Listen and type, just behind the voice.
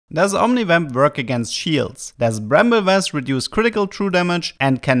Does Omnivamp work against shields? Does Bramble Vest reduce critical true damage?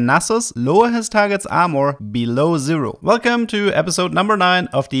 And can Nasus lower his target's armor below 0? Welcome to episode number 9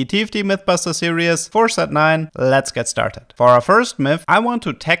 of the TFT Mythbuster series for set 9. Let's get started. For our first myth, I want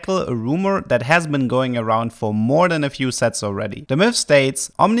to tackle a rumor that has been going around for more than a few sets already. The myth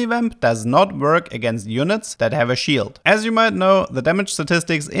states Omnivamp does not work against units that have a shield. As you might know, the damage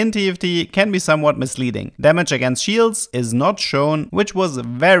statistics in TFT can be somewhat misleading. Damage against shields is not shown, which was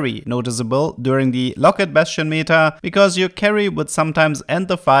very noticeable during the Locket Bastion meta, because your carry would sometimes end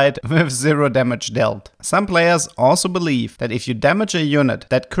the fight with 0 damage dealt. Some players also believe that if you damage a unit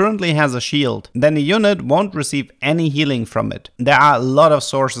that currently has a shield, then the unit won't receive any healing from it. There are a lot of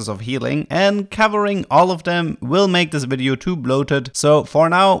sources of healing, and covering all of them will make this video too bloated, so for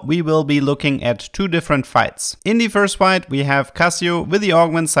now we will be looking at 2 different fights. In the first fight we have Cassio with the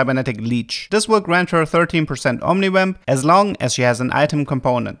Augment Cybernetic Leech. This will grant her 13% Omnivamp as long as she has an item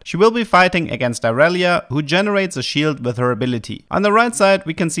component. She will be fighting against Aurelia, who generates a shield with her ability. On the right side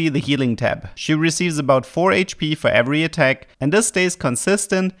we can see the healing tab. She receives about 4 HP for every attack, and this stays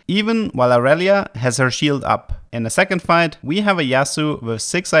consistent even while Aurelia has her shield up. In the second fight, we have a Yasuo with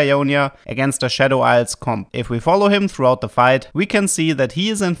 6 Ionia against a Shadow Isles comp. If we follow him throughout the fight, we can see that he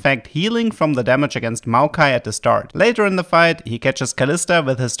is in fact healing from the damage against Maokai at the start. Later in the fight, he catches Kalista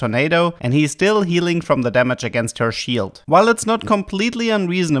with his Tornado, and he's still healing from the damage against her shield. While it's not completely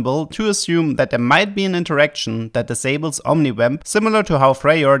unreasonable to assume that there might be an interaction that disables Omnivamp, similar to how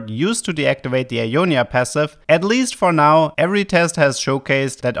Freyord used to deactivate the Ionia passive, at least for now, every test has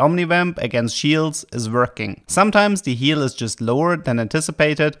showcased that Omnivamp against shields is working. Sometimes the heal is just lower than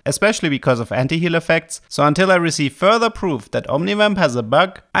anticipated, especially because of anti-heal effects, so until I receive further proof that Omnivamp has a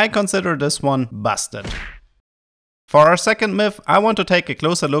bug, I consider this one busted. For our second myth, I want to take a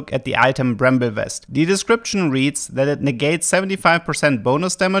closer look at the item Bramble Vest. The description reads that it negates 75%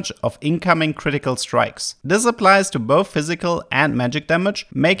 bonus damage of incoming critical strikes. This applies to both physical and magic damage,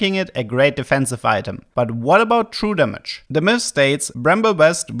 making it a great defensive item. But what about true damage? The myth states Bramble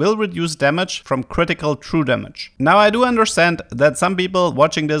Vest will reduce damage from critical true damage. Now I do understand that some people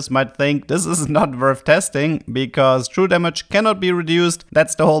watching this might think this is not worth testing because true damage cannot be reduced,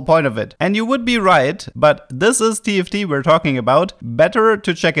 that's the whole point of it. And you would be right, but this is TFT we're talking about, better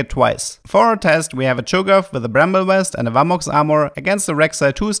to check it twice. For our test we have a Cho'Gath with a Bramble Vest and a Vamox armor against a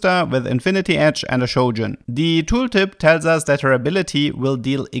Rek'Sai 2-star with Infinity Edge and a Shojin. The tooltip tells us that her ability will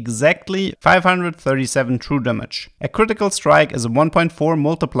deal exactly 537 true damage. A critical strike is a 1.4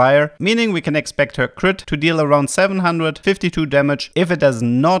 multiplier, meaning we can expect her crit to deal around 752 damage if it does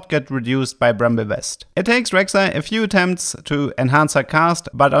not get reduced by Bramble Vest. It takes Rek'Sai a few attempts to enhance her cast,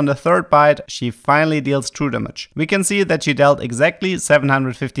 but on the third bite she finally deals true damage. We can see that she dealt exactly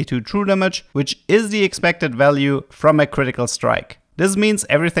 752 true damage, which is the expected value from a critical strike. This means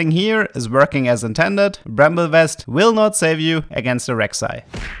everything here is working as intended. Bramble Vest will not save you against a Rek'Sai.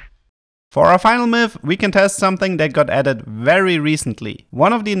 For our final myth, we can test something that got added very recently.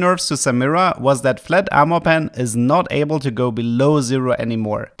 One of the nerfs to Samira was that flat armor pen is not able to go below 0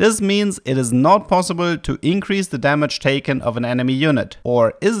 anymore. This means it is not possible to increase the damage taken of an enemy unit.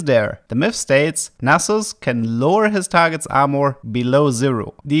 Or is there? The myth states Nasus can lower his target's armor below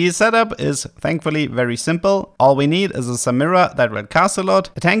 0. The setup is thankfully very simple. All we need is a Samira that will cast a lot,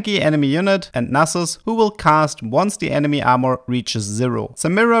 a tanky enemy unit, and Nasus who will cast once the enemy armor reaches 0.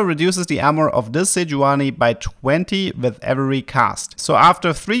 Samira reduces the armor of this Sejuani by 20 with every cast. So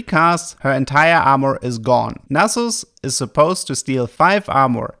after 3 casts, her entire armor is gone. Nasus is supposed to steal 5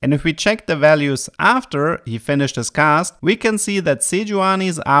 armor, and if we check the values after he finished his cast, we can see that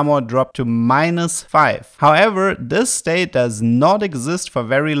Sejuani's armor dropped to -5. However, this state does not exist for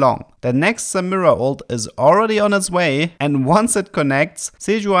very long. The next Samira ult is already on its way, and once it connects,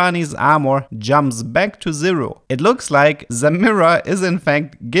 Sejuani's armor jumps back to 0. It looks like Samira is in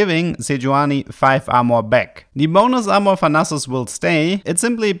fact giving Sejuani 5 armor back. The bonus armor for Nasus will stay. It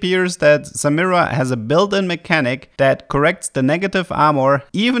simply appears that Samira has a built-in mechanic that corrects the negative armor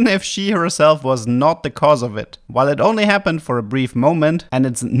even if she herself was not the cause of it. While it only happened for a brief moment and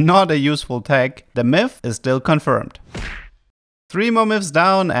it's not a useful tech, the myth is still confirmed. 3 more myths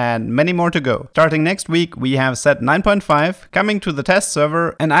down and many more to go. Starting next week we have set 9.5 coming to the test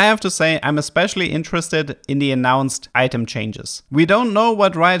server, and I have to say I'm especially interested in the announced item changes. We don't know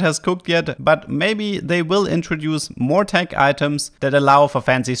what Riot has cooked yet, but maybe they will introduce more tech items that allow for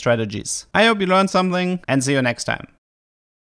fancy strategies. I hope you learned something and see you next time.